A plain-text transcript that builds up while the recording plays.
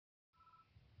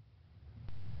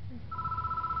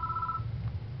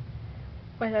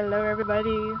Well, hello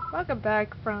everybody. Welcome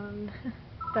back from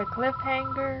the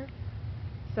cliffhanger.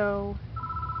 So,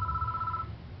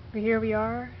 here we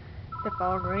are. The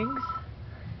phone rings.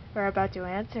 We're about to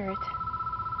answer it.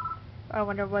 I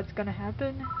wonder what's gonna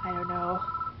happen. I don't know.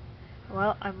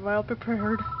 Well, I'm well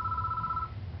prepared.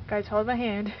 Guys, hold my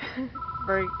hand.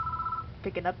 We're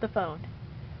picking up the phone.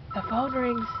 The phone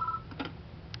rings.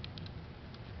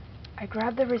 I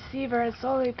grab the receiver and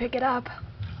slowly pick it up.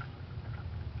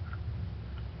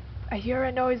 I hear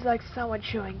a noise like someone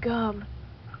chewing gum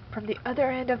from the other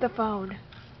end of the phone.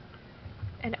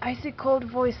 An icy cold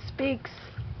voice speaks.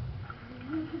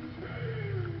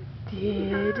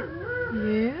 Did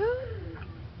you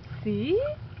see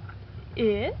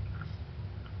it?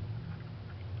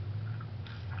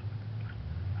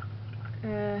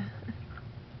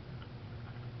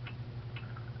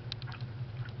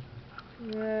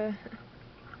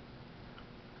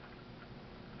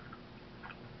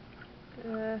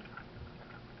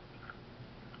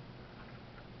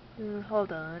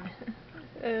 Hold on.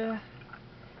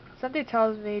 Something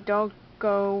tells me don't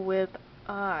go with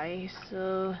I,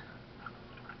 so...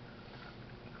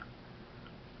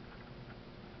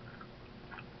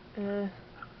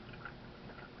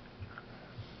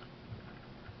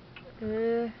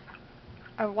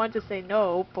 I want to say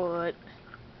no, but...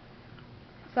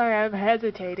 Sorry, I'm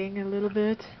hesitating a little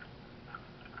bit.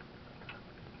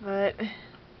 But...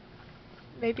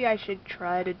 Maybe I should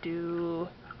try to do...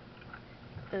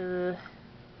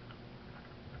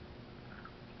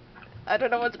 I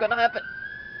don't know what's gonna happen.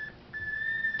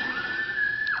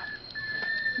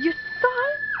 You saw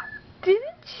it,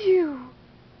 didn't you?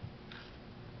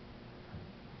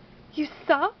 You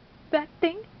saw that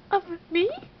thing of me?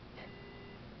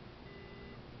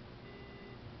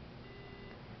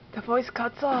 The voice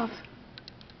cuts off.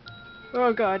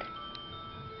 Oh god.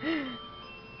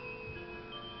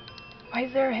 Why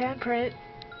is there a handprint?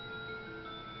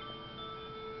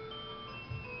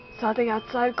 Something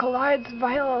outside collides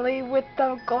violently with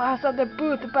the glass of the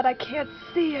booth, but I can't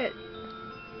see it.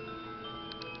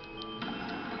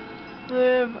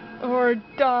 Live or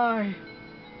die.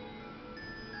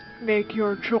 Make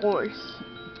your choice.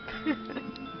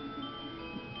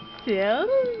 Tell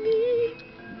me,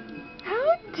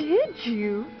 how did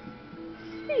you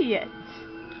see it?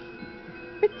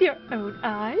 With your own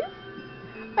eyes?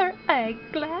 Or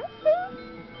eyeglasses?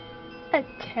 A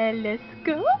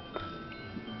telescope?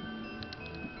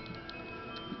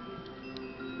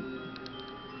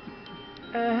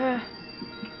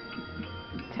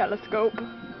 Telescope.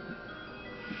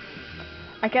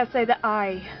 I can't say the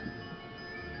eye.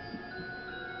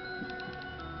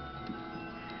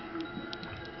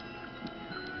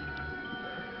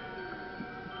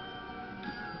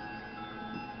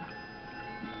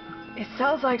 It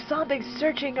sounds like something's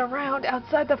searching around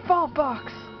outside the phone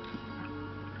box.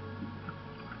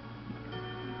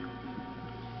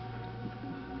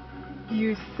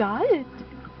 You saw it.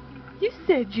 You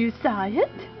said you saw it.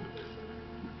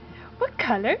 What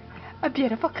color? A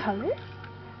beautiful color?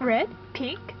 Red,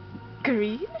 pink,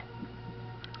 green?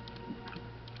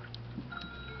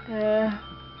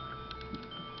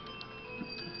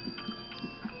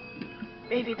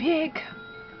 Maybe pink.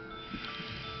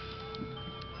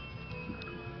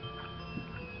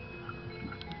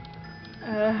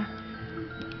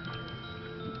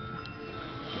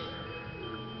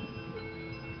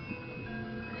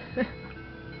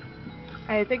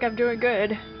 I think I'm doing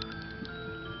good.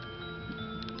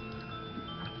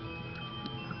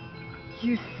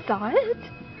 You saw it?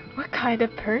 What kind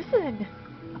of person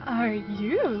are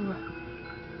you?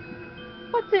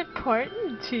 What's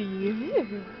important to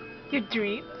you? Your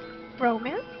dreams?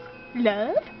 Romance?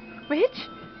 Love? Which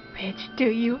do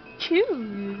you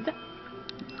choose?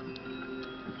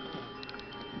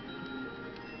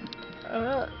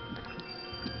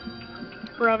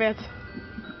 Romance.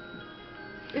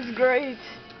 It's great.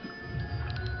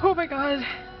 Oh my god.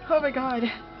 Oh my god.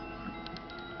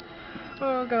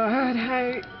 Oh god,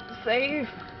 I'm safe.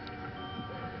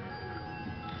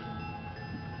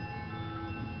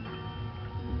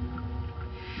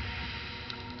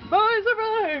 Oh, I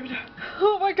survived.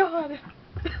 Oh my god.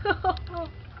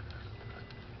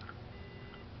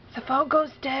 The phone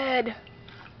goes dead.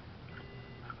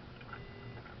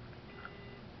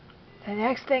 The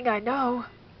next thing I know,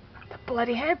 the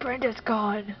bloody handprint is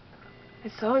gone.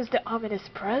 And so is the ominous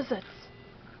presence.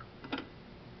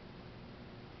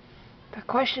 The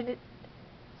question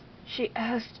she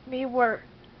asked me were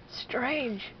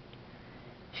strange.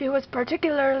 She was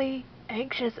particularly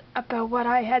anxious about what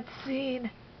I had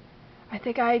seen. I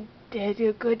think I did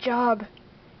a good job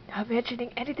not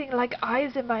mentioning anything like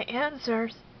eyes in my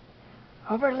answers.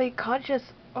 overly conscious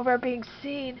over being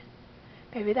seen.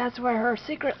 Maybe that's where her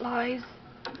secret lies.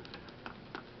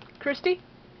 Christy?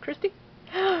 Christy?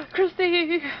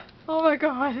 Christy! Oh my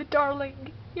god,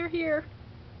 darling, you're here.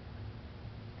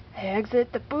 I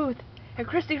exit the booth, and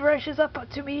Christy rushes up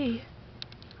to me.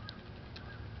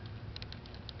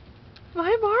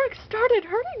 My mark started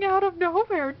hurting out of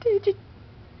nowhere. Did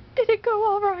it go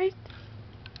all right?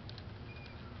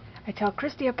 I tell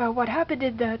Christy about what happened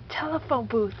in the telephone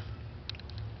booth.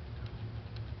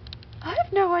 I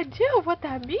have no idea what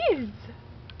that means.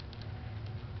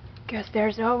 Guess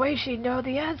there's no way she'd know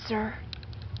the answer.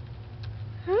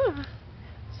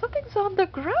 Something's on the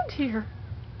ground here.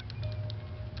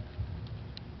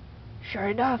 Sure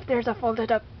enough, there's a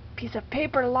folded up piece of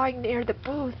paper lying near the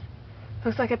booth.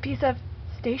 Looks like a piece of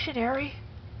stationery.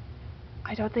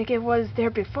 I don't think it was there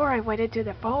before I went into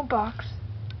the phone box.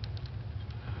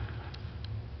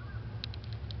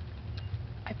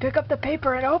 I pick up the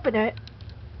paper and open it.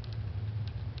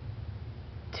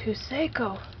 To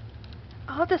Seiko.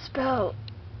 I'll dispel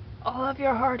all of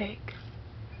your heartache.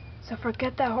 So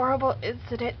forget that horrible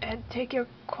incident and take your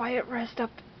quiet rest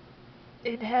up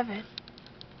in heaven.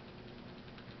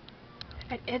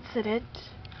 An incident?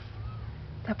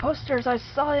 The posters I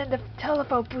saw in the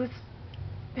telephone booth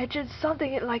mentioned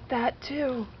something like that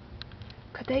too.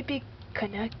 Could they be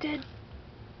connected?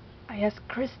 I asked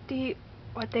Christy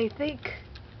what they think.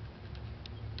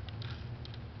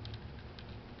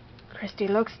 Christy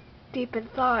looks deep in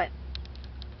thought.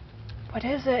 What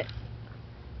is it?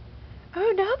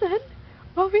 Oh, nothing.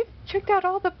 Well, we've checked out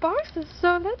all the boxes,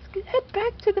 so let's head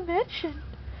back to the mansion.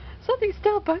 Something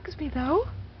still bugs me, though.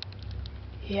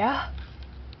 Yeah?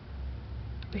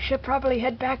 We should probably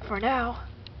head back for now.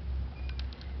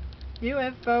 New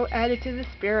info added to the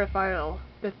spirit file.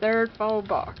 The third phone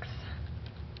box.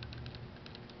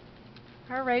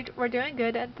 Alright, we're doing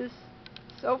good at this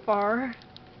so far.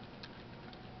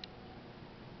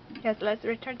 Yes, let's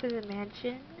return to the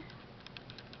mansion.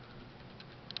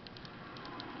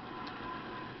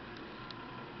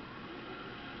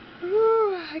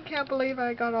 Ooh, I can't believe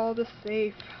I got all this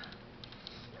safe.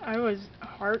 I was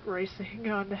heart racing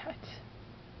on that.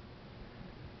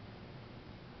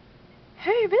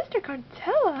 Hey, Mr.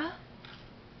 Contella!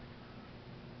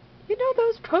 You know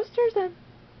those posters and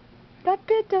that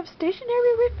bit of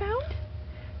stationery we found?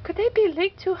 Could they be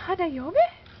linked to Hanayome?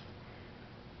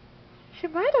 She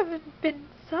might have been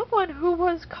someone who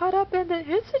was caught up in the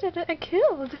incident and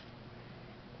killed.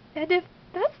 And if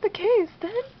that's the case,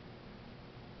 then...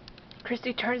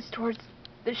 Christy turns towards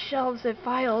the shelves and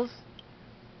files.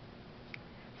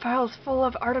 Files full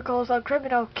of articles on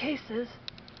criminal cases.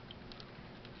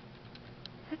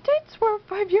 The dates were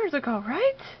 5 years ago,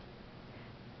 right?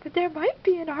 But there might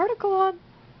be an article on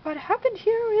what happened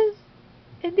here is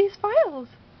in these files.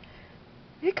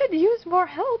 We could use more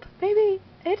help. Maybe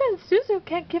Ada and Suzu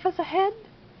can't give us a hand.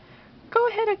 Go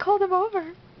ahead and call them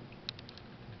over.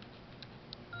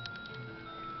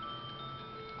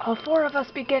 All four of us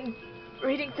begin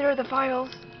reading through the files,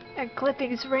 and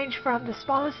clippings range from the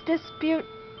smallest dispute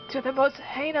to the most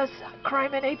heinous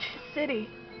crime in each city.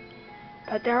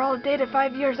 But they're all dated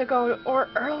 5 years ago or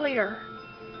earlier.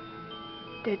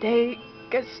 Did they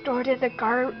get stored in the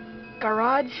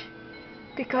garage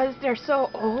because they're so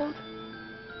old?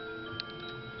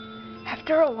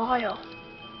 After a while,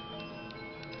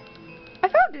 I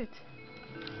found it!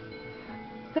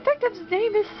 The victim's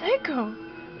name is Seiko.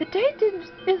 The date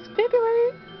is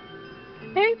February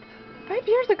 8th, 5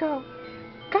 years ago.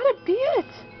 Gotta be it!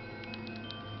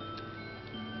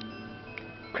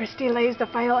 Christy lays the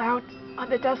file out on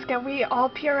the desk and we all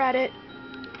peer at it.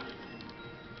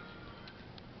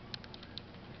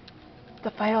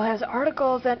 The file has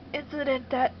articles and incident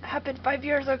that happened 5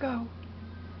 years ago.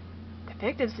 The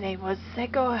victim's name was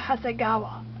Seiko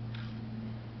Hasegawa.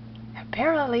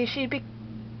 Apparently she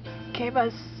became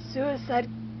a suicide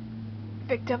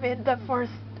victim in the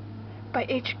forest by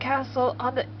H Castle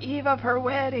on the eve of her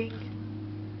wedding.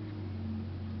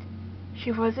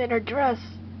 She was in her dress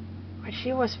when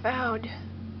she was found.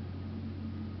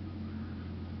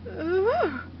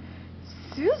 Ooh,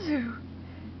 Suzu,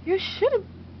 you shouldn't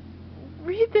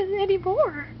read this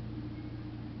anymore.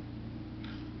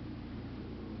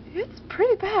 It's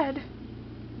pretty bad.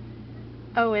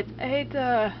 Oh, it's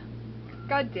Ada.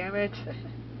 God damn it.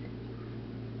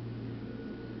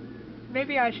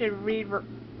 Maybe I should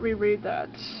reread that.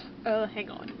 Hang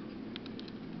on.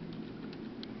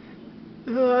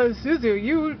 Suzu,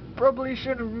 you probably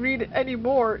shouldn't read it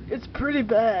anymore. It's pretty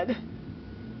bad.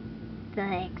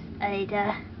 Thanks,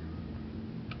 Ada.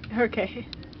 Okay.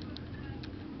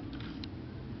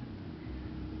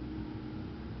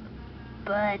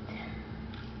 But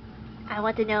I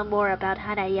want to know more about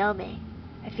Hanayome.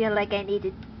 I feel like I need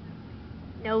to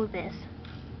know this.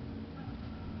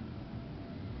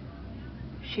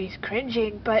 She's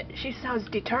cringing, but she sounds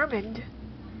determined.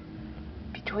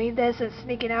 Between this and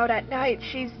sneaking out at night,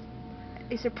 she's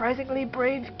a surprisingly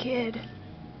brave kid.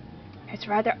 It's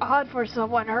rather odd for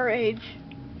someone her age.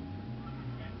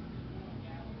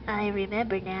 I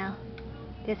remember now.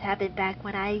 This happened back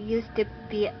when I used to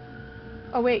be...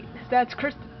 Oh wait, that's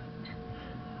Chris.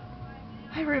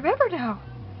 I remember now.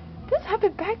 This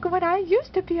happened back when I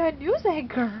used to be a news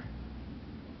anchor.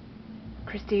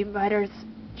 Christy mutters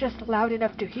just loud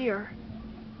enough to hear.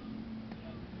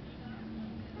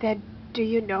 Then, do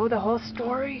you know the whole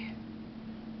story?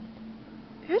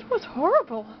 It was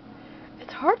horrible.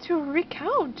 It's hard to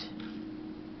recount.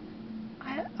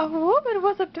 A woman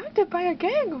was abducted by a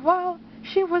gang while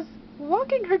she was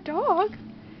walking her dog.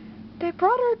 They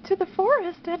brought her to the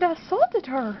forest and assaulted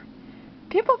her.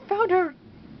 People found her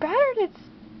battered and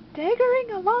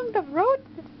staggering along the road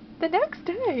the next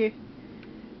day.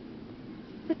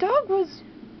 The dog was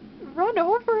run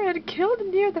over and killed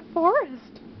near the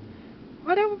forest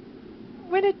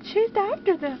when it chased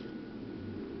after them.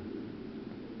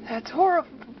 That's horrible.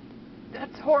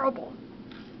 That's horrible.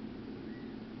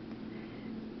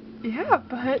 Yeah,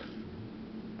 but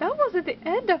that wasn't the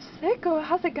end of Seiko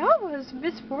Hasegawa's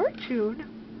misfortune.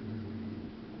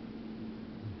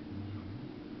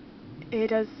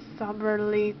 Ada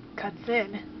somberly cuts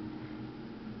in.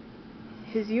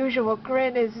 His usual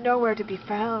grin is nowhere to be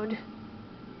found.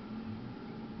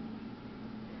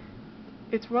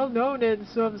 It's well known in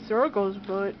some circles,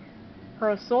 but her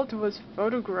assault was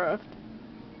photographed.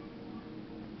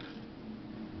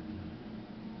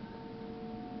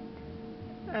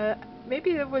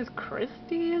 Maybe it was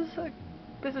Christie's?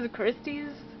 This is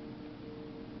Christie's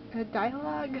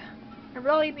dialogue? I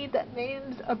really need the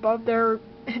names above their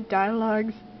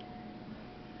dialogues.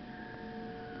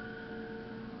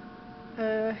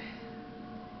 The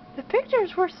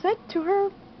pictures were sent to her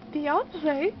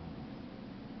fiance.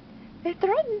 They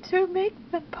threatened to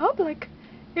make them public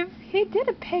if he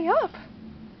didn't pay up.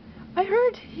 I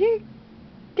heard he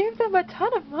gave them a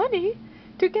ton of money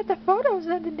to get the photos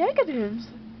and the negatives.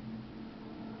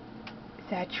 Is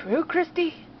that true,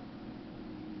 Christy?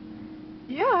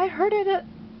 Yeah, I heard it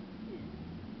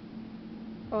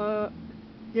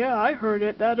yeah, I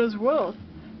heard that as well.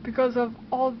 Because of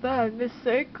all that, Miss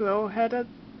Seiko had a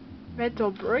mental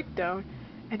breakdown,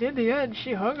 and in the end,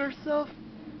 she hung herself.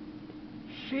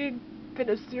 She'd been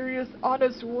a serious,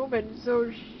 honest woman,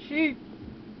 so she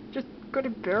just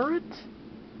couldn't bear it.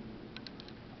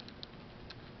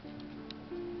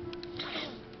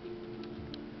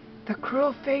 The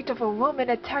cruel fate of a woman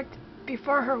attacked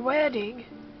before her wedding.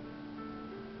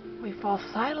 We fall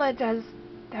silent as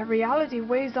that reality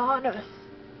weighs on us.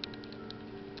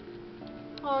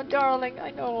 Oh, darling, I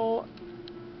know.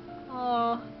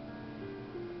 Oh.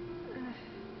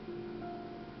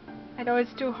 I know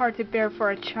it's too hard to bear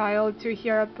for a child to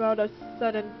hear about a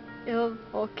sudden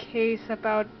illful case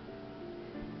about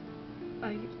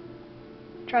a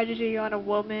tragedy on a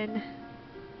woman,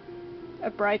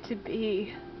 a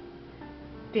bride-to-be,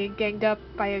 being ganged up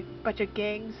by a bunch of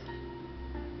gangs.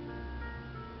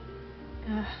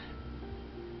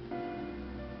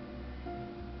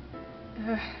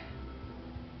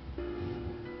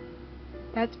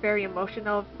 That's very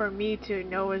emotional for me to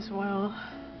know as well.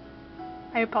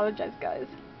 I apologize, guys.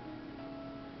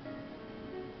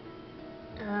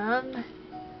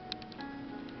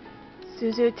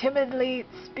 Suzu timidly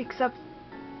speaks up,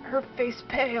 her face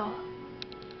pale.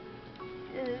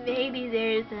 Maybe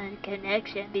there's a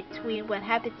connection between what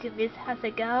happened to Miss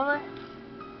Hasegawa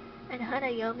and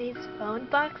Hanayomi's phone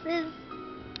boxes?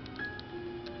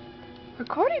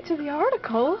 According to the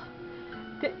article,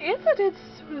 the incidents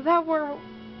that were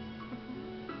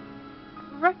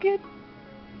wrecked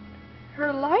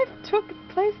her life took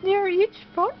place near each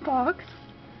phone box.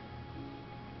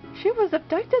 She was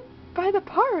abducted by the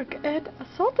park and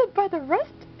assaulted by the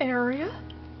rest area.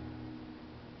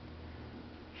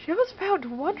 She was found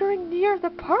wandering near the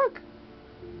parking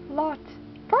lot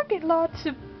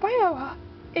by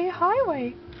a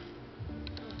highway.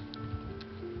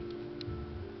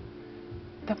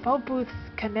 The phone booths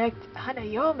connect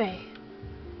Hanayome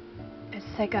and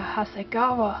Seiko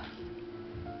Hasegawa.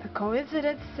 The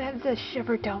coincidence sends a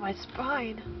shiver down my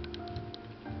spine.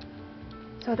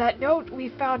 So that note we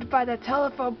found by the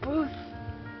telephone booth,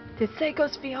 did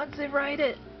Seiko's fiance write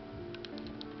it?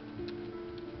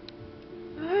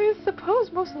 I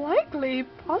suppose most likely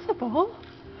possible.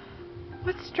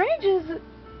 What's strange is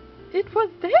it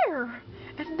was there,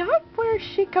 and not where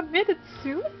she committed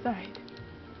suicide.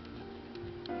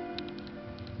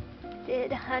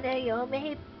 Did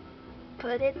Hanayome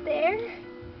put it there?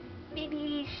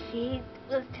 Maybe she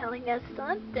was telling us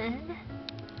something.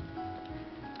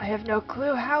 I have no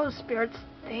clue how spirits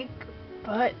think,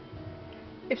 but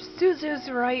if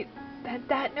Suzu's right, then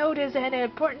that note is an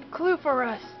important clue for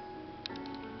us.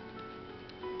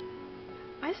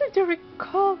 I seem to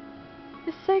recall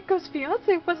Seiko's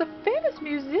fiance was a famous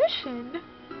musician.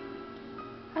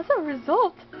 As a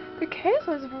result, the case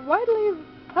was widely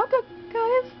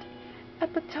publicized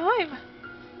at the time.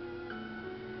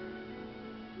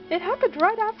 It happened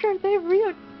right after they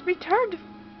returned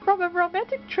from a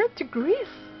romantic trip to Greece.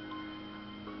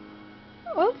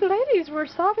 Old ladies were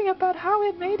sobbing about how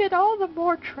it made it all the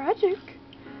more tragic.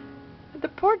 And the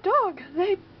poor dog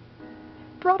they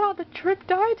brought on the trip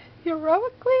died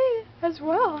heroically as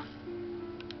well.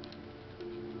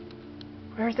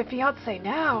 Where's the fiance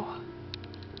now?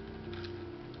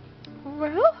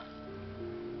 Well,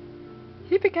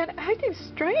 he began acting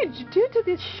strange due to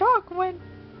the shock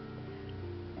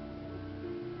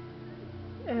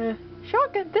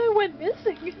and then went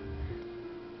missing.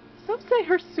 Some say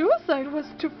her suicide was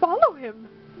to follow him.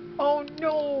 Oh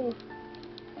no!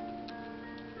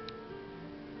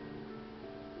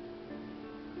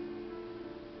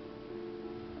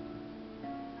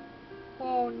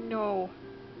 Oh no.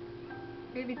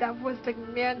 Maybe that was the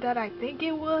man that I think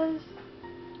it was?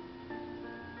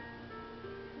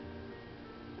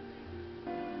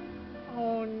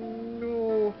 Oh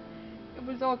no. It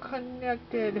was all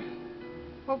connected.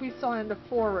 What we saw in the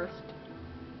forest.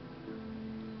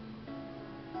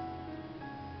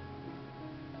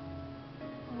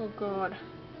 Oh god.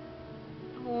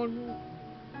 Oh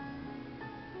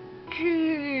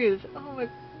jeez. Oh my.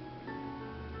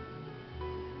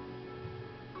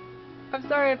 I'm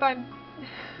sorry if I'm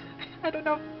I don't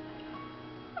know.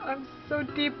 I'm so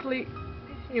deeply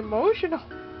emotional.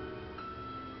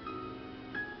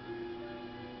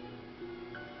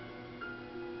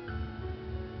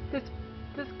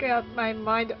 This got my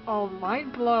mind all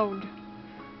mind blown.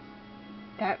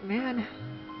 That man.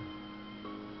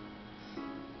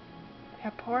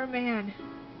 That poor man.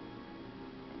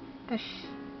 The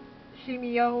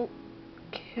Shimio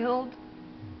killed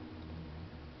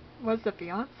was the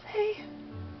fiance? He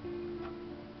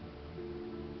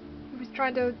was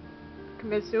trying to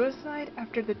commit suicide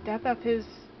after the death of his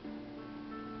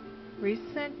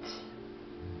recent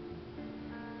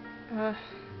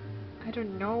I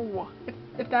don't know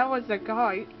if that was the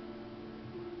guy.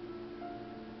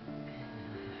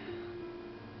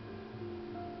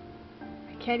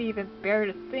 I can't even bear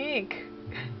to think.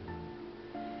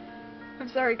 I'm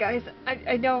sorry guys,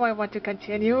 I know I want to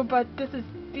continue, but this is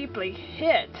deeply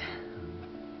hit.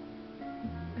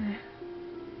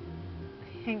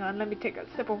 Hang on, let me take a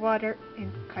sip of water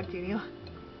and continue.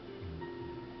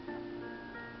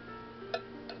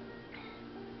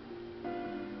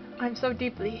 I'm so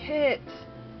deeply hit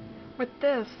with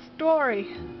this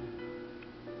story.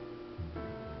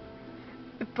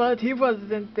 But he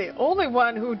wasn't the only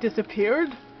one who disappeared.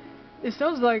 It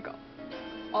sounds like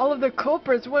all of the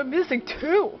culprits went missing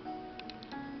too.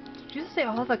 Did you say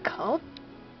all the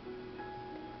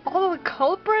all of the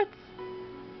culprits?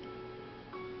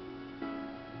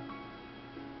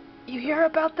 You hear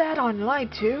about that online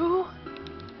too?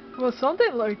 Well,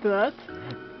 something like that.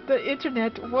 The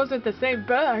internet wasn't the same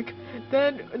back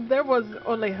then. There was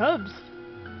only hubs.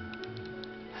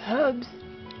 Hubs?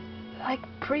 Like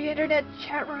pre-internet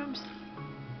chat rooms?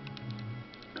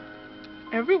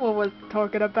 Everyone was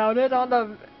talking about it on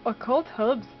the occult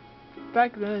hubs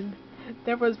back then.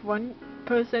 There was one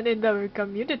person in the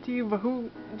community who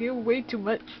knew way too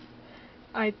much.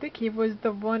 I think he was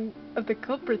the one of the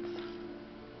culprits.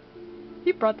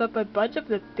 He brought up a bunch of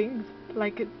the things,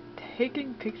 like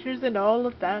taking pictures and all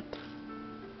of that.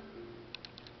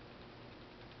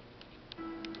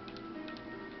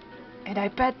 And I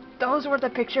bet those were the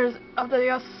pictures of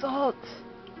the assault.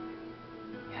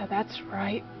 Yeah, that's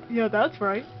right. Yeah, that's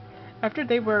right. After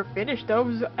they were finished,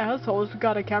 those assholes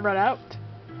got a camera out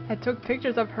and took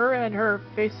pictures of her and her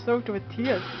face soaked with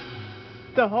tears.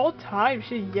 The whole time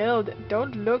she yelled,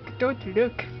 "Don't look, don't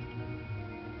look.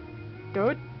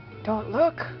 Don't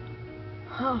look."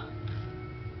 Huh.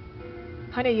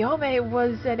 Hanayome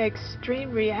was an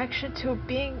extreme reaction to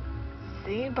being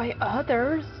seen by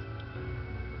others.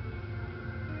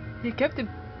 He kept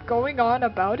going on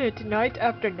about it night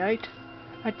after night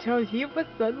until he would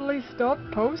suddenly stop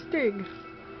posting.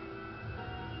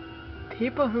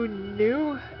 People who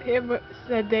knew him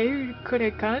said they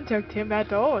couldn't contact him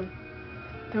at all.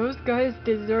 Those guys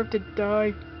deserve to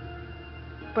die.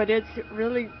 But it's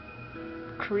really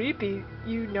creepy,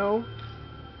 you know.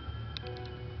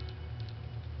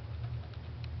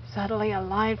 Suddenly a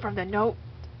line from the note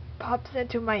pops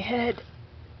into my head.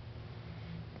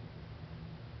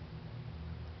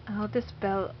 I'll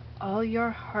dispel all your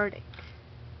heartache.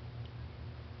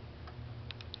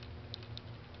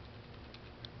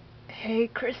 Hey,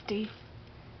 Christy,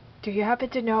 do you happen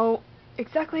to know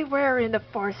exactly where in the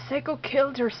forest Seiko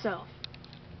killed herself?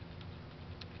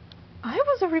 I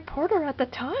was a reporter at the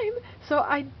time, so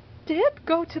I did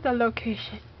go to the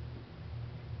location.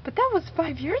 But that was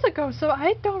 5 years ago, so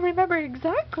I don't remember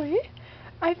exactly.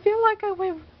 I feel like I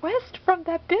went west from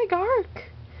that big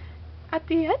arc at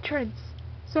the entrance.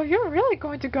 So you're really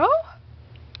going to go?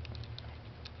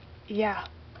 Yeah,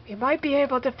 we might be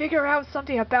able to figure out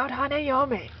something about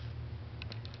Hanayome.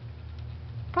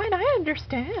 Fine, I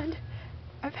understand.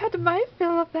 I've had my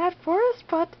fill of that forest,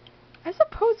 but I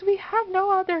suppose we have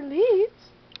no other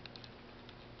leads.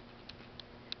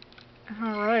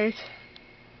 Alright.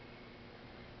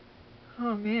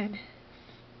 Oh man,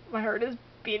 my heart is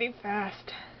beating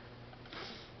fast.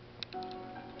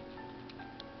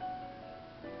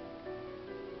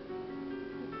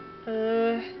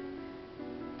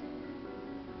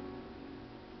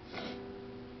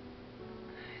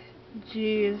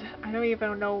 Jeez, I don't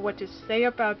even know what to say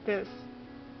about this.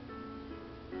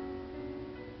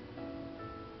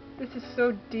 This is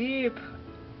so deep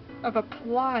of a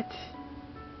plot.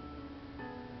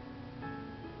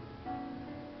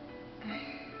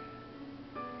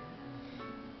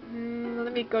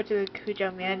 Let me go to the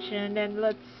Kujo mansion and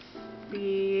let's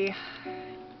see.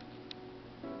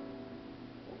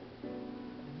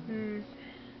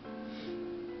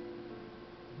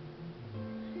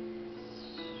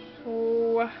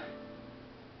 So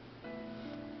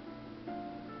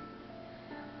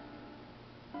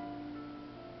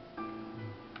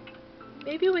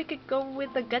maybe we could go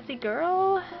with the gutsy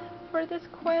girl for this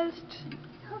quest.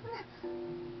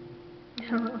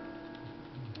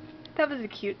 That was a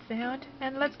cute sound.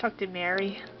 And let's talk to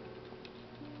Mary.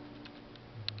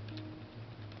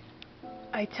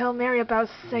 I tell Mary about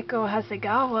Seiko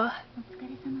Hasegawa.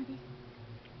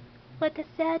 What a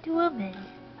sad woman.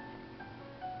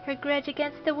 Her grudge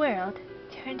against the world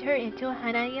turned her into a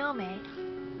Hanayome.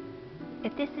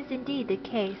 If this is indeed the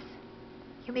case,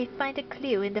 you may find a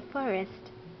clue in the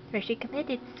forest where she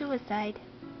committed suicide.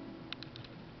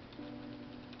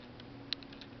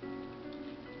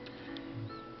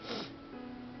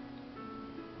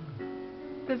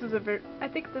 I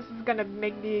think this is gonna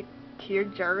make me tear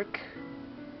jerk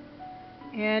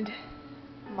and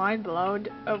mind blown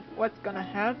of what's gonna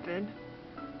happen.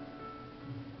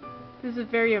 This is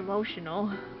very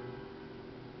emotional.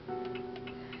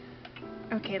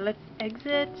 Okay, let's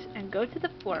exit and go to the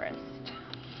forest.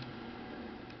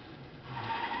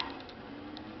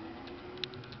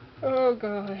 Oh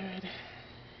god.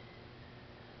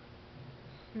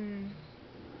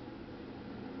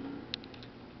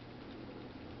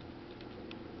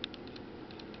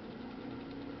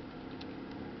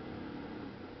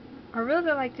 I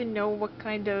really like to know what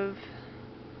kind of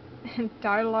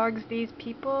dialogues these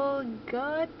people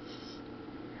got,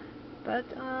 but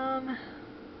I'm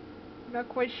not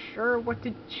quite sure what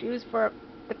to choose for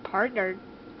the partner.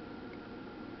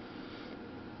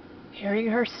 Hearing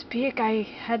her speak, I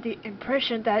had the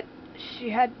impression that she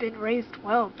had been raised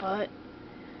well, but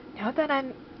now that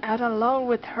I'm out alone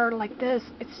with her like this,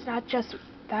 it's not just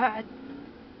that.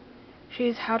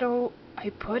 She's, how do I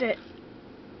put it?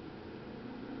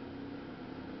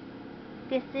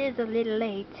 This is a little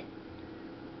late,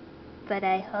 but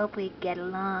I hope we get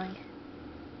along.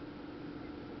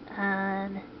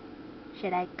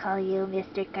 Should I call you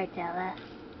Mr. Cartella?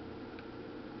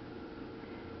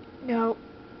 No,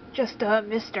 just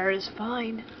Mr. is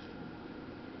fine.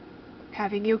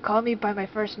 Having you call me by my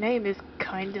first name is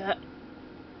kinda...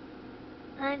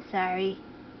 I'm sorry.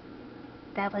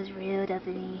 That was rude of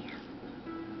me.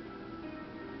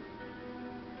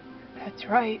 That's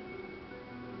right.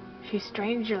 She's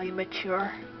strangely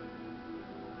mature.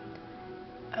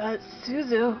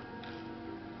 Suzu,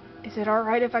 is it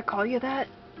alright if I call you that?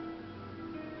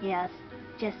 Yes,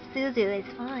 just Suzu is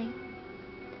fine.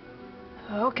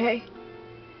 Okay.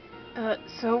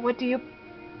 So what do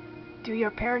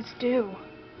your parents do?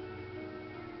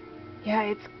 Yeah,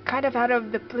 it's kind of out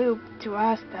of the blue to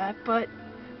ask that, but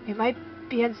we might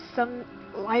be in some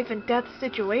life and death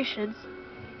situations,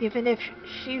 even if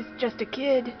she's just a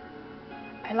kid.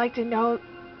 I'd like to know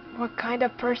what kind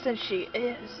of person she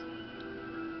is.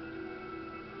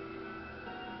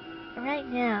 Right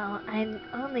now, I'm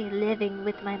only living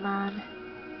with my mom.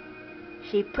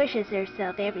 She pushes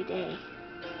herself every day.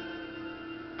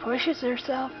 Pushes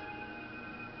herself?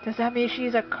 Does that mean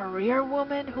she's a career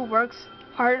woman who works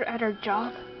hard at her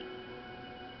job?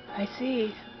 I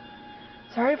see.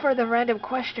 Sorry for the random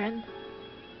question.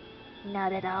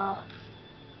 Not at all.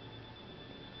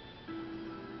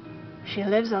 She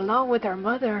lives alone with her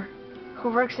mother, who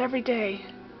works every day.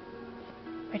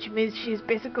 Which means she's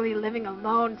basically living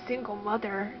alone, single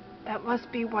mother. That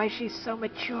must be why she's so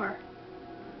mature.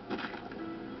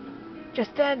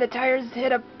 Just then, the tires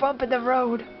hit a bump in the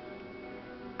road.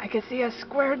 I could see a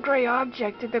square gray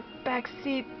object in the back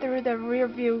seat through the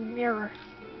rearview mirror.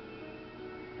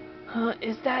 Huh,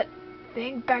 is that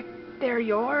thing back there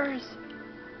yours?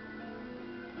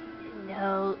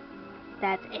 No,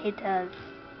 that's Ada's.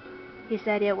 He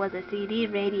said it was a CD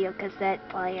radio cassette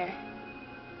player.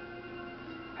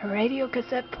 A radio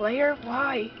cassette player?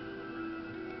 Why?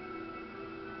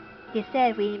 He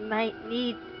said we might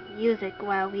need music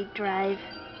while we drive.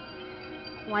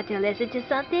 Want to listen to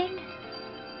something?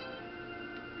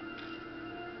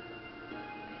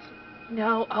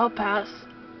 No, I'll pass.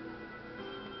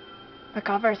 The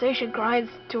conversation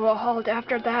grinds to a halt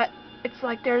after that. It's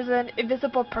like there's an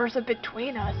invisible person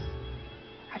between us.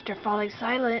 After falling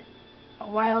silent, a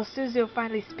while Suzu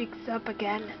finally speaks up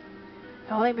again.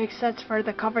 It only makes sense for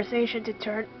the conversation to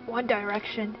turn one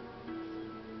direction.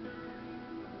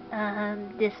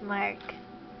 This Mark.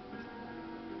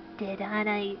 Did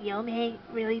Hanayome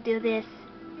really do this?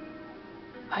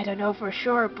 I don't know for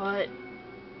sure, but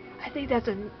I think that's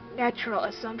a natural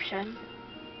assumption.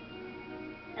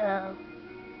 Oh,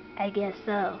 I guess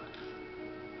so.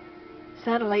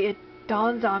 Suddenly it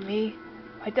dawns on me.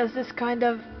 Why does this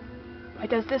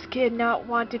kid not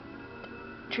want to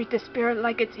treat the spirit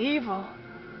like it's evil?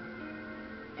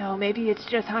 No, maybe it's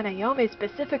just Hanayome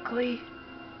specifically.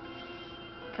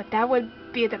 But that would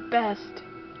be the best.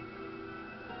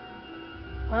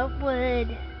 What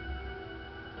would...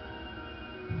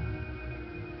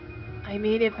 I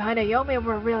mean, if Hanayome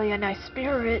were really a nice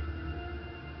spirit.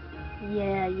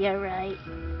 Yeah, you're right.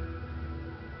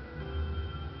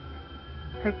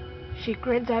 She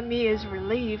grins at me as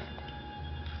relieved.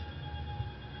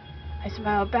 I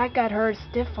smile back at her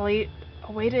stiffly,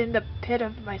 a weight in the pit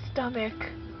of my stomach.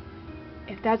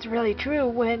 If that's really true,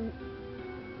 when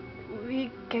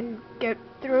we can get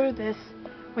through this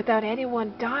without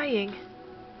anyone dying.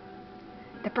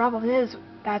 The problem is,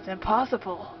 that's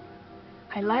impossible.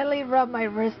 I lightly rub my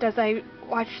wrist as I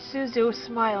watch Suzu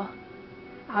smile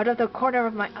out of the corner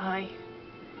of my eye.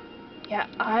 Yeah,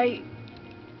 I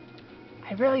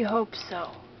really hope so.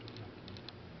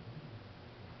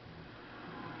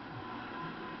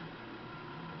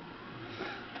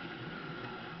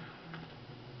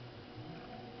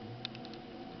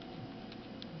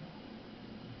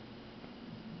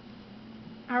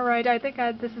 Alright, I think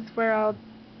this is where I'll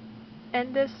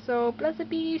end this, so blessed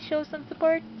be, show some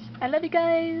support. I love you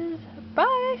guys.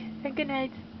 Bye and good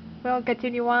night. We'll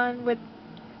continue on with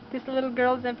this little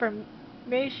girl's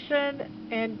information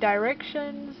and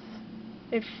directions,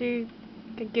 if she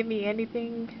can give me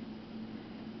anything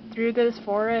through this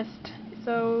forest.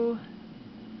 So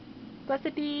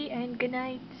blessed be and good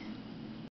night.